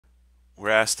we're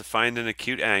asked to find an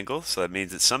acute angle, so that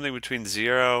means it's something between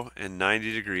 0 and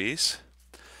 90 degrees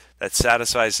that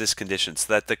satisfies this condition,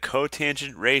 so that the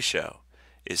cotangent ratio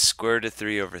is square root of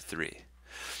 3 over 3.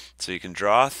 So you can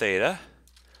draw theta.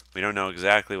 We don't know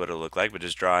exactly what it'll look like, but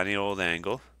just draw any old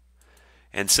angle.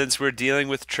 And since we're dealing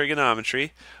with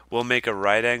trigonometry, we'll make a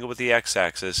right angle with the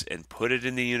x-axis and put it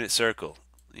in the unit circle.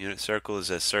 The unit circle is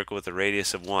a circle with a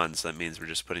radius of 1, so that means we're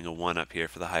just putting a 1 up here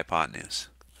for the hypotenuse.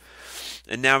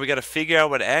 And now we got to figure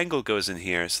out what angle goes in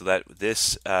here so that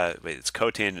this, it's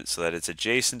cotangent, so that it's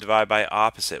adjacent divided by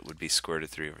opposite would be square root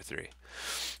of 3 over 3.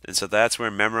 And so that's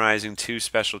where memorizing two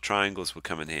special triangles would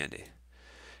come in handy.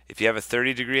 If you have a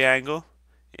 30-degree angle,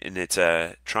 and it's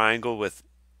a triangle with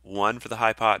 1 for the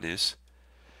hypotenuse,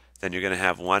 then you're going to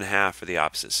have 1/2 for the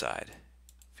opposite side.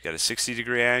 If you got a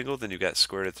 60-degree angle, then you've got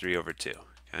square root of 3 over 2.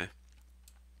 Okay?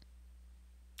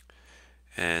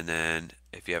 And then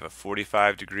if you have a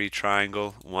 45-degree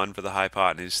triangle, 1 for the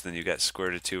hypotenuse, then you got square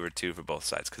root of 2 over 2 for both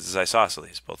sides, because it's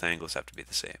isosceles. Both angles have to be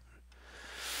the same.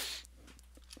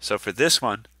 So for this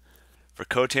one, for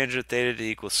cotangent theta to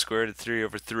equal square root of 3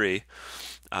 over 3,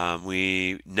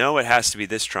 we know it has to be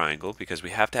this triangle because we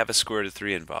have to have a square root of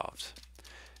 3 involved.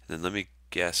 And then let me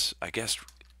guess. I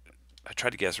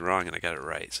tried to guess wrong and I got it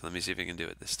right. So let me see if I can do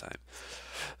it this time.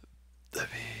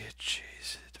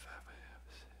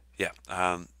 Yeah.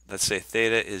 Let's say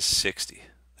theta is 60.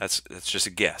 That's just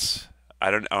a guess. I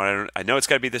know it's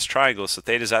got to be this triangle, so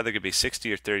theta is either going to be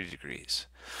 60 or 30 degrees.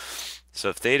 So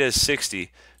if theta is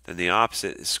 60, then the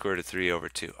opposite is square root of 3 over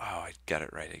 2. Oh, I got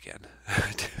it right again.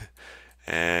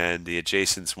 And the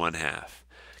adjacent's 1/2.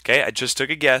 Okay, I just took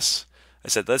a guess. I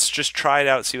said, let's just try it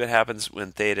out, see what happens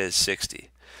when theta is 60.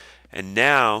 And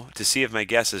now, to see if my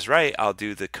guess is right, I'll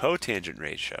do the cotangent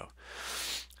ratio.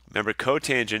 Remember,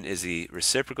 cotangent is the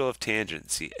reciprocal of tangent.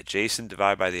 It's the adjacent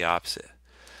divided by the opposite.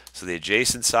 So the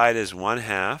adjacent side is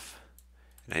 1/2,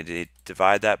 and I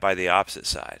divide that by the opposite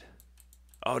side.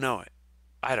 Oh no,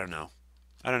 I don't know.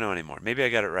 I don't know anymore. Maybe I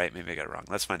got it right, maybe I got it wrong.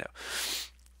 Let's find out.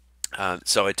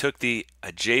 So I took the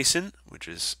adjacent, which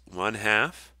is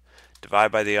 1/2,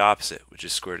 divided by the opposite, which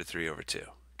is square root of 3 over 2.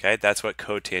 Okay, that's what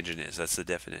cotangent is. That's the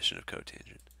definition of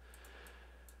cotangent.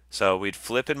 So we'd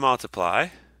flip and multiply.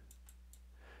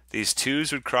 These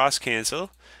 2's would cross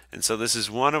cancel, and so this is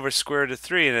 1 over square root of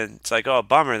 3, and it's like, oh,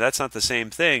 bummer, that's not the same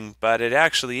thing, but it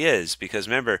actually is, because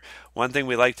remember, one thing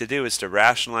we like to do is to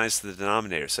rationalize the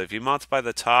denominator. So if you multiply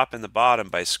the top and the bottom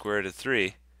by square root of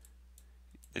 3,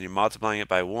 then you're multiplying it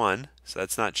by 1, so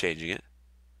that's not changing it.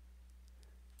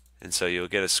 And so you'll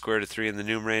get a square root of 3 in the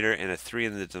numerator and a 3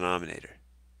 in the denominator.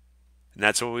 And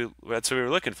that's what we were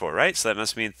looking for, right? So that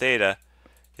must mean theta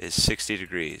is 60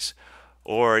 degrees.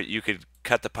 Or you could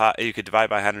cut the pi, you could divide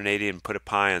by 180 and put a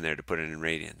pi on there to put it in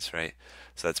radians, right?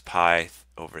 So that's pi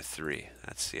over 3.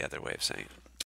 That's the other way of saying it.